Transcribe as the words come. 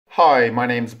Hi, my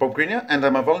name's BobGreenyer and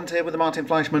I'm a volunteer with the Martin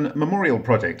Fleischmann Memorial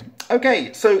Project.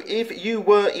 Okay, so if you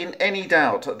were in any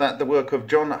doubt that the work of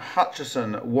John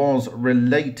Hutchison was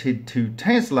related to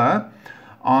Tesla,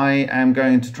 I am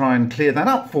going to try and clear that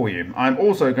up for you. I'm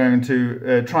also going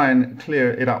to try and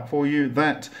clear it up for you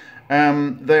that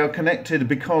they are connected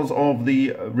because of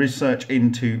the research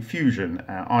into fusion,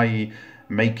 i.e.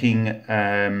 making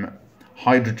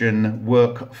hydrogen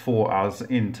work for us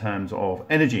in terms of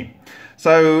energy.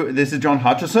 So this is John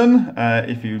Hutchison,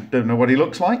 if you don't know what he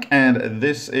looks like, and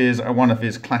this is one of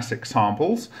his classic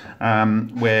samples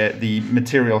where the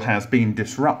material has been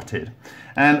disrupted.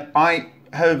 And I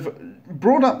have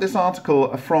brought up this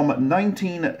article from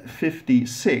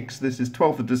 1956, this is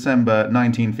 12th of December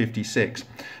 1956,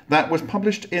 that was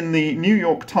published in the New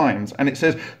York Times, and it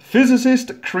says,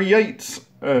 "Physicist creates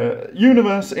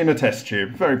universe in a test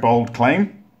tube." Very bold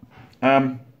claim.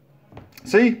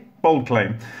 See? Bold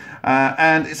claim.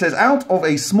 And it says, out of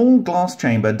a small glass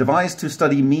chamber devised to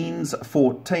study means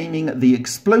for taming the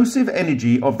explosive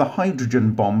energy of the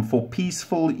hydrogen bomb for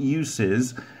peaceful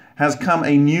uses has come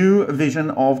a new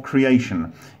vision of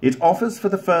creation. It offers for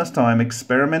the first time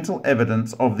experimental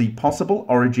evidence of the possible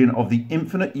origin of the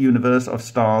infinite universe of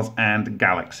stars and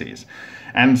galaxies.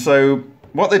 And so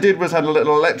what they did was had a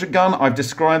little electric gun. I've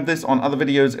described this on other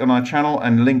videos on our channel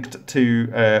and linked to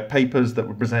papers that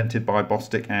were presented by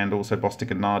Bostick and also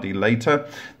Bostick and Nardi later.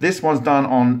 This was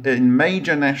done in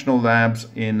major national labs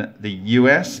in the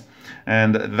US,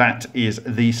 and that is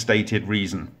the stated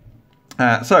reason.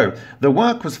 So, the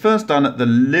work was first done at the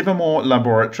Livermore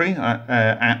Laboratory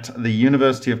at the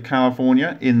University of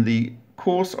California in the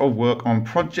course of work on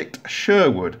Project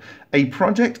Sherwood, a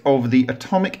project of the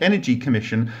Atomic Energy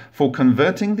Commission for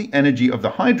converting the energy of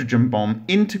the hydrogen bomb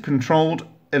into controlled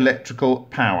electrical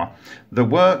power. The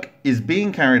work is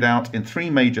being carried out in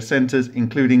 3 major centers,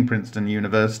 including Princeton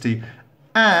University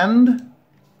and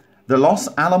the Los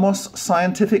Alamos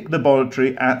Scientific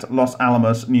Laboratory at Los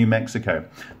Alamos, New Mexico.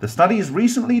 The studies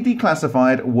recently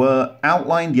declassified were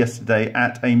outlined yesterday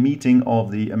at a meeting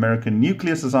of the American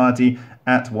Nuclear Society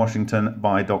at Washington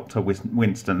by Dr.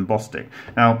 Winston Bostick.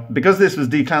 Now, because this was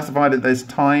declassified at this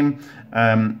time,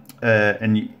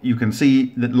 and you can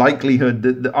see the likelihood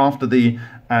that after the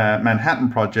Manhattan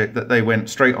Project that they went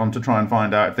straight on to try and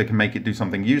find out if they can make it do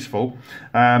something useful.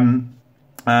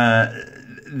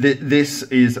 This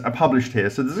is published here.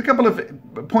 So there's a couple of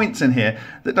points in here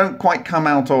that don't quite come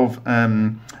out of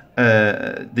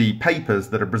the papers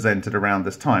that are presented around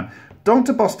this time.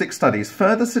 Dr. Bostick's studies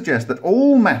further suggest that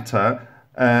all matter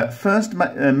first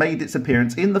made its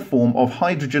appearance in the form of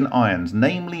hydrogen ions,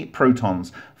 namely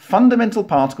protons, fundamental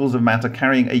particles of matter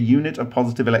carrying a unit of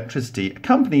positive electricity,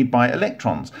 accompanied by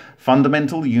electrons,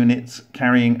 fundamental units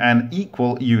carrying an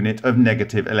equal unit of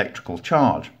negative electrical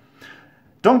charge.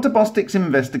 Dr. Bostick's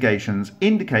investigations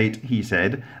indicate, he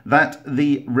said, that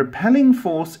the repelling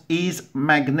force is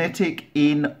magnetic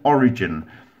in origin.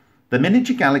 The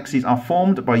miniature galaxies are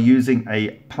formed by using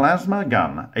a plasma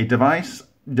gun, a device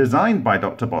designed by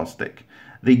Dr. Bostick.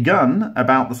 The gun,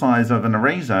 about the size of an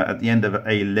eraser at the end of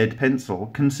a lead pencil,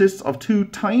 consists of 2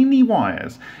 tiny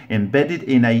wires embedded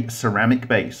in a ceramic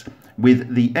base,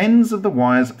 with the ends of the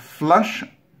wires flush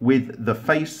with the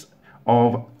face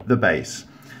of the base.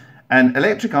 An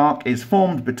electric arc is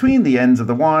formed between the ends of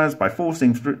the wires by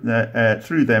forcing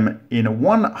through them in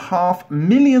 1/2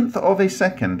 millionth of a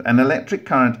second an electric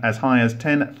current as high as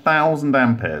 10,000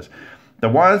 amperes. The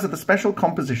wires of the special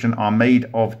composition are made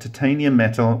of titanium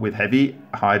metal with heavy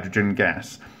hydrogen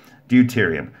gas,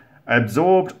 deuterium,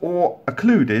 absorbed or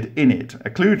occluded in it.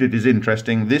 Occluded is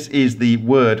interesting. This is the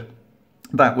word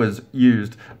that was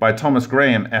used by Thomas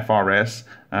Graham, FRS,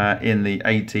 in the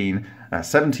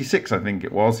 1876, I think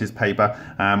it was, his paper,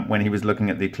 when he was looking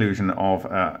at the occlusion of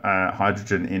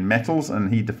hydrogen in metals,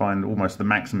 and he defined almost the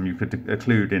maximum you could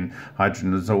occlude in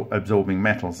hydrogen-absorbing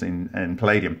metals in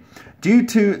palladium. Due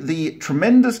to the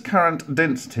tremendous current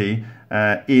density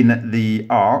in the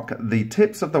arc, the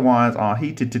tips of the wires are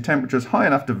heated to temperatures high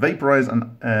enough to vaporize and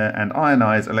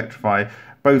ionize, electrify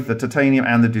both the titanium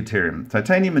and the deuterium.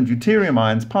 Titanium and deuterium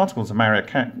ions, particles of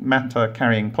matter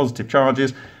carrying positive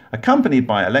charges, accompanied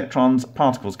by electrons,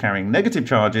 particles carrying negative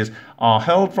charges, are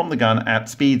hurled from the gun at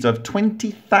speeds of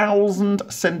 20,000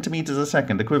 centimeters a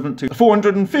second, equivalent to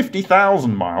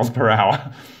 450,000 miles per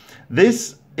hour.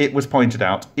 This, it was pointed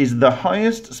out, is the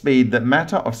highest speed that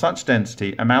matter of such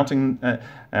density, amounting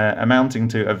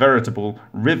to a veritable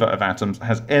river of atoms,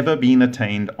 has ever been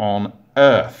attained on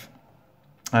Earth.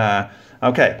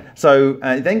 Okay, so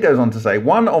it then goes on to say,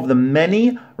 one of the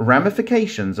many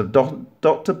ramifications of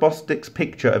Dr. Bostick's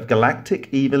picture of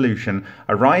galactic evolution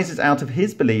arises out of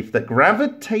his belief that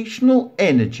gravitational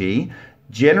energy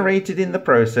generated in the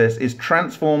process is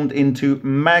transformed into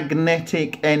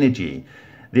magnetic energy.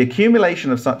 The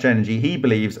accumulation of such energy, he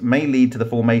believes, may lead to the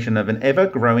formation of an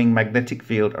ever-growing magnetic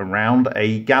field around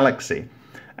a galaxy.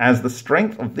 As the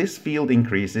strength of this field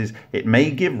increases, it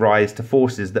may give rise to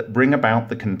forces that bring about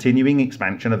the continuing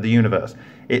expansion of the universe.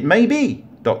 It may be,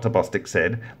 Dr. Bostick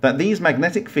said, that these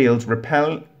magnetic fields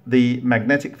repel the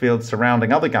magnetic fields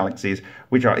surrounding other galaxies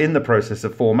which are in the process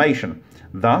of formation.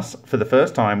 Thus, for the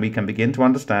first time, we can begin to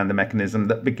understand the mechanism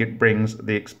that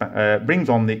brings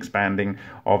on the expanding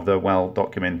of the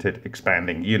well-documented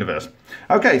expanding universe.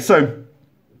 Okay, so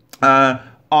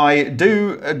I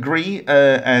do agree,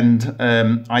 and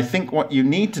I think what you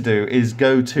need to do is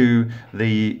go to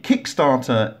the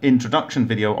Kickstarter introduction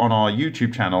video on our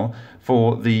YouTube channel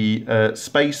for the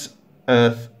Space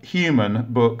Earth Human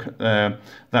book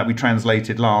that we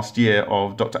translated last year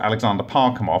of Dr. Alexander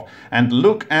Parkhomov, and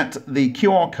look at the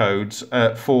QR codes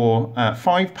for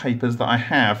 5 papers that I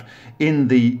have in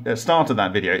the start of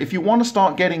that video, if you want to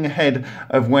start getting ahead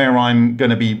of where I'm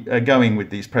going to be going with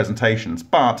these presentations.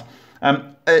 But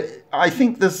I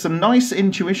think there's some nice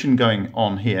intuition going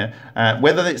on here,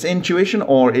 whether it's intuition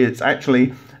or it's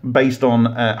actually based on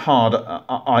hard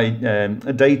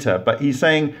data. But he's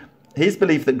saying his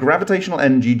belief that gravitational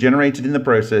energy generated in the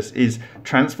process is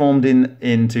transformed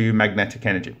into magnetic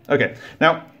energy. Okay,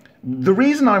 now the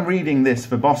reason I'm reading this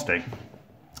for Bostick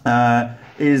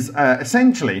is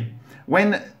essentially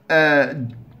when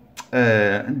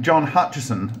John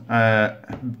Hutchison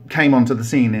came onto the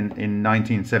scene in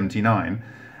 1979,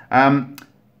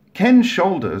 Ken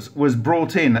Shoulders was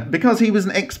brought in because he was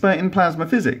an expert in plasma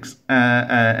physics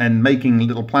and making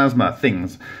little plasma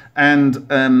things.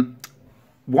 And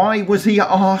why was he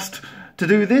asked to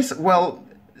do this? Well,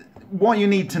 what you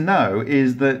need to know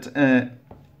is that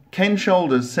Ken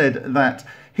Shoulders said that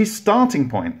his starting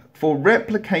point for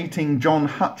replicating John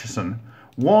Hutchison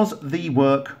was the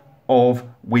work of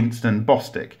Winston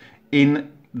Bostick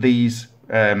in these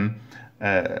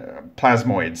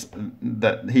plasmoids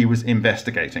that he was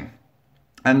investigating.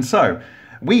 And so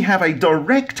we have a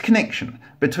direct connection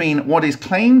between what is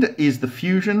claimed is the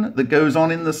fusion that goes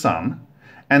on in the sun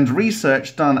and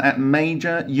research done at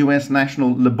major US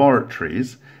national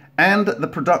laboratories and the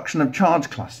production of charge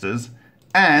clusters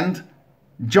and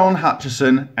John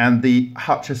Hutchison and the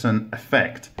Hutchison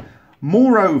effect.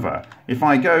 Moreover, if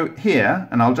I go here,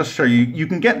 and I'll just show you, you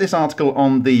can get this article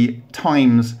on the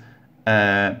Times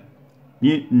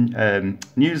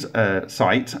news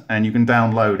site, and you can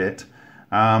download it.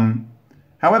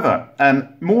 However,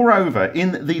 moreover,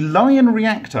 in the Lion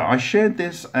reactor, I shared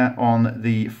this on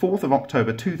the 4th of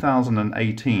October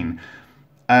 2018.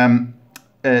 On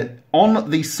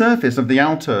the surface of the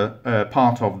outer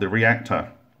part of the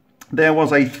reactor, there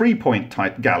was a 3-point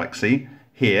type galaxy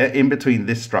here in between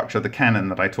this structure, the cannon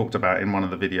that I talked about in one of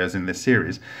the videos in this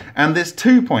series, and this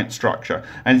 2-point structure.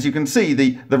 And as you can see,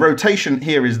 the rotation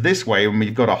here is this way and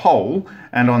we've got a hole,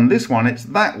 and on this one it's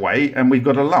that way and we've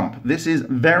got a lump. This is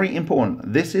very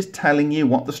important. This is telling you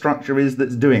what the structure is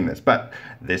that's doing this. But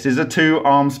this is a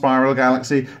 2-arm spiral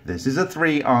galaxy, this is a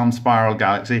 3-arm spiral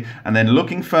galaxy, and then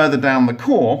looking further down the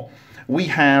core, we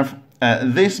have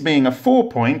this being a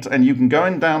 4-point, and you can go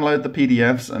and download the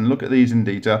PDFs and look at these in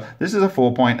detail. This is a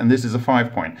 4-point and this is a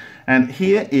 5-point. And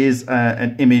here is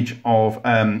an image of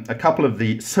a couple of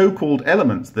the so-called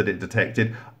elements that it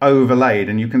detected overlaid,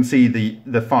 and you can see the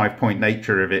 5-point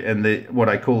nature of it and what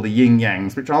I call the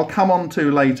yin-yangs, which I'll come on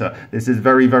to later. This is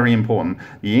very, very important.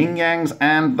 The yin-yangs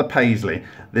and the Paisley.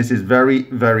 This is very,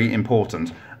 very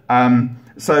important.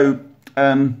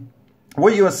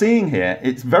 What you are seeing here,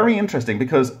 it's very interesting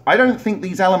because I don't think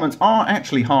these elements are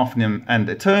actually hafnium and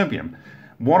ytterbium.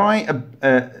 What I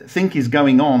think is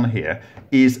going on here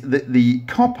is that the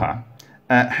copper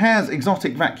has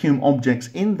exotic vacuum objects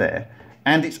in there,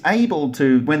 and it's able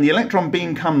to, when the electron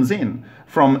beam comes in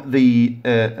from the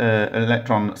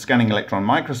scanning electron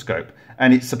microscope,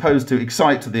 and it's supposed to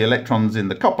excite the electrons in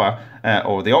the copper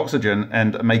or the oxygen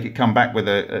and make it come back with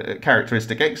a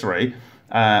characteristic X-ray,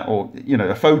 or, you know,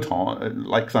 a photon,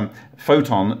 like some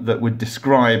photon that would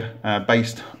describe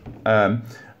based on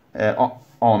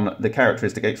the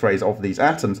characteristic X-rays of these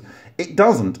atoms. It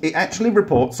doesn't. It actually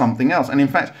reports something else. And in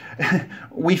fact,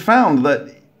 we found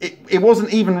that it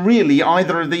wasn't even really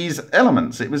either of these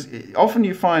elements. It was often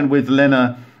you find with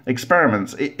LENR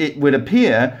experiments, it would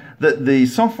appear that the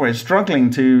software is struggling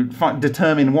to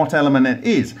determine what element it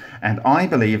is. And I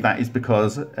believe that is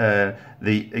because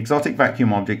the exotic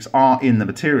vacuum objects are in the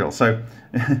material. So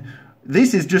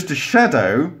this is just a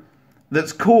shadow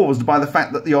that's caused by the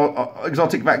fact that the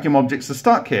exotic vacuum objects are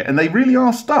stuck here, and they really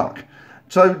are stuck.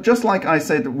 So just like I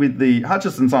said with the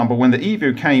Hutchison sample, when the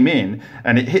EVO came in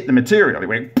and it hit the material, it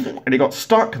went and it got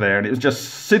stuck there, and it was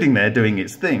just sitting there doing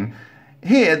its thing.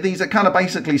 Here, these are kind of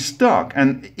basically stuck,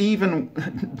 and even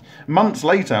months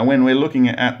later, when we're looking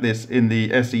at this in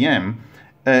the SEM,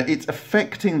 it's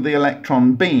affecting the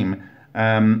electron beam,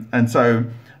 and so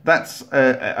that's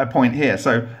a point here.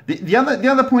 So the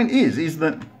other point is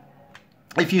that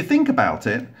if you think about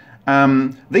it,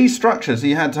 these structures,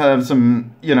 you had to have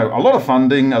some, a lot of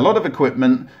funding, a lot of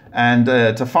equipment, and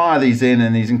to fire these in,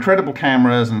 and these incredible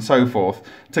cameras and so forth,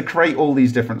 to create all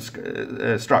these different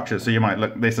structures. So you might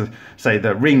look, this is, say,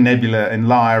 the Ring Nebula in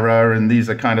Lyra, and these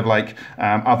are kind of like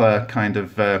other kind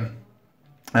of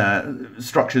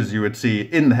structures you would see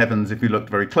in the heavens if you looked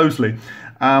very closely.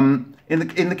 In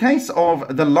the case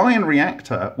of the LENR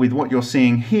reactor, with what you're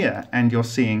seeing here and you're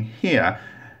seeing here,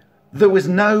 there was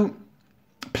no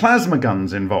plasma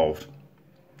guns involved,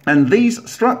 and these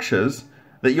structures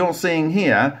that you're seeing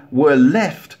here were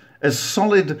left as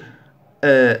solid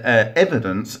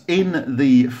evidence in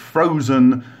the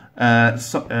frozen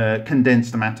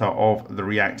condensed matter of the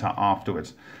reactor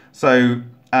afterwards. So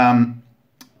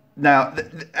now,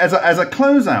 as a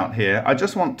closeout here, I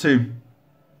just want to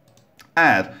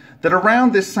add that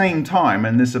around this same time,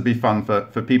 and this would be fun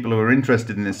for people who are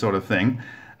interested in this sort of thing,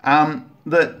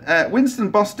 that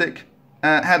Winston Bostick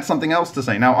had something else to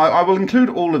say. Now, I will include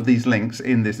all of these links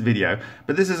in this video,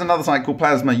 but this is another site called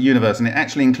Plasma Universe, and it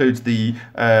actually includes the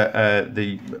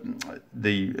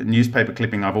newspaper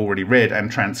clipping I've already read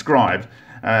and transcribed,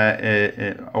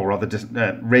 or rather just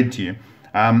read to you.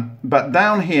 But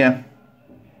down here,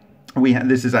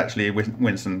 this is actually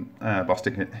Winston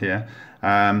Bostick here.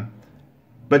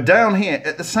 But down here,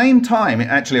 at the same time,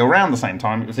 actually around the same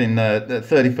time, it was in the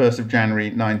 31st of January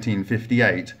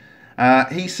 1958,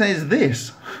 he says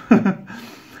this.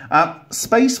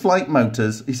 Space flight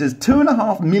motors, he says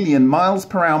 2.5 million miles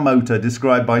per hour motor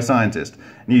described by scientists.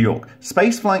 New York.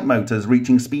 Space flight motors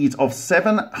reaching speeds of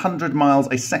 700 miles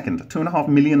a second, 2.5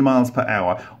 million miles per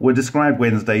hour, were described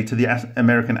Wednesday to the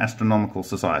American Astronomical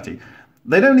Society.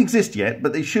 They don't exist yet,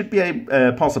 but they should be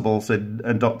possible,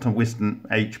 said Dr. Winston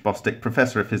H. Bostick,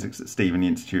 Professor of Physics at Stephen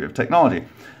Institute of Technology.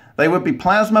 They would be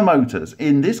plasma motors.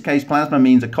 In this case, plasma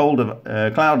means a cloud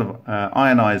of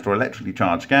ionized or electrically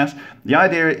charged gas. The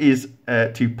idea is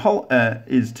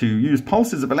to use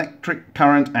pulses of electric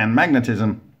current and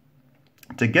magnetism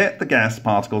to get the gas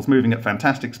particles moving at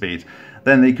fantastic speeds.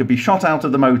 Then they could be shot out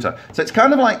of the motor. So it's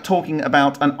kind of like talking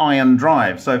about an ion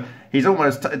drive. So he's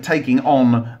almost taking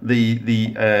on the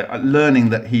learning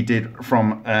that he did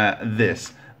from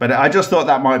this. But I just thought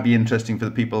that might be interesting for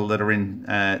the people that are in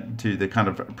to the kind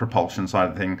of propulsion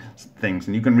side of things.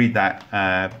 And you can read that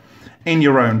in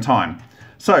your own time.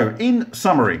 So, in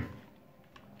summary,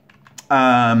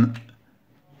 Winston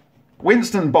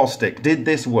Bostick did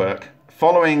this work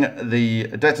following the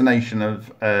detonation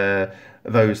of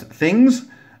those things.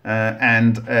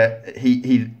 And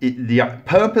the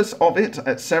purpose of it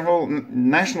at several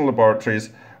national laboratories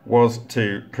was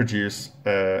to produce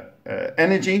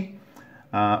energy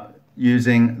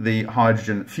using the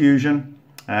hydrogen fusion.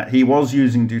 He was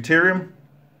using deuterium,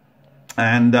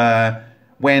 and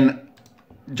when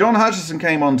John Hutchison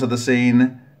came onto the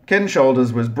scene, Ken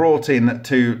Shoulders was brought in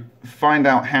to find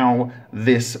out how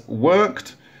this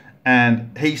worked,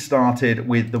 and he started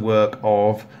with the work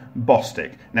of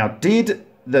Bostick. Now, did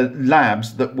the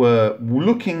labs that were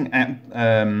looking at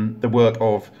the work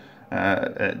of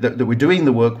that were doing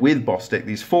the work with Bostick,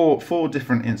 these four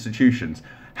different institutions,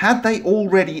 had they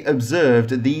already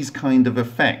observed these kind of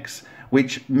effects,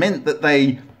 which meant that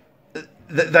they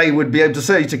would be able to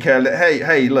say to Ken,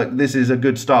 hey, look, this is a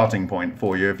good starting point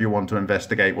for you if you want to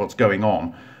investigate what's going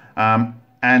on.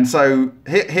 And so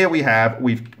here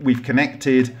we've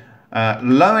connected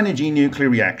low energy nuclear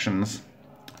reactions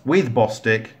with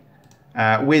Bostick,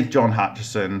 with John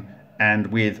Hutchison, and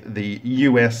with the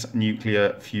US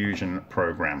nuclear fusion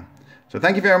program. So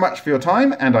thank you very much for your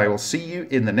time, and I will see you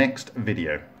in the next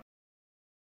video.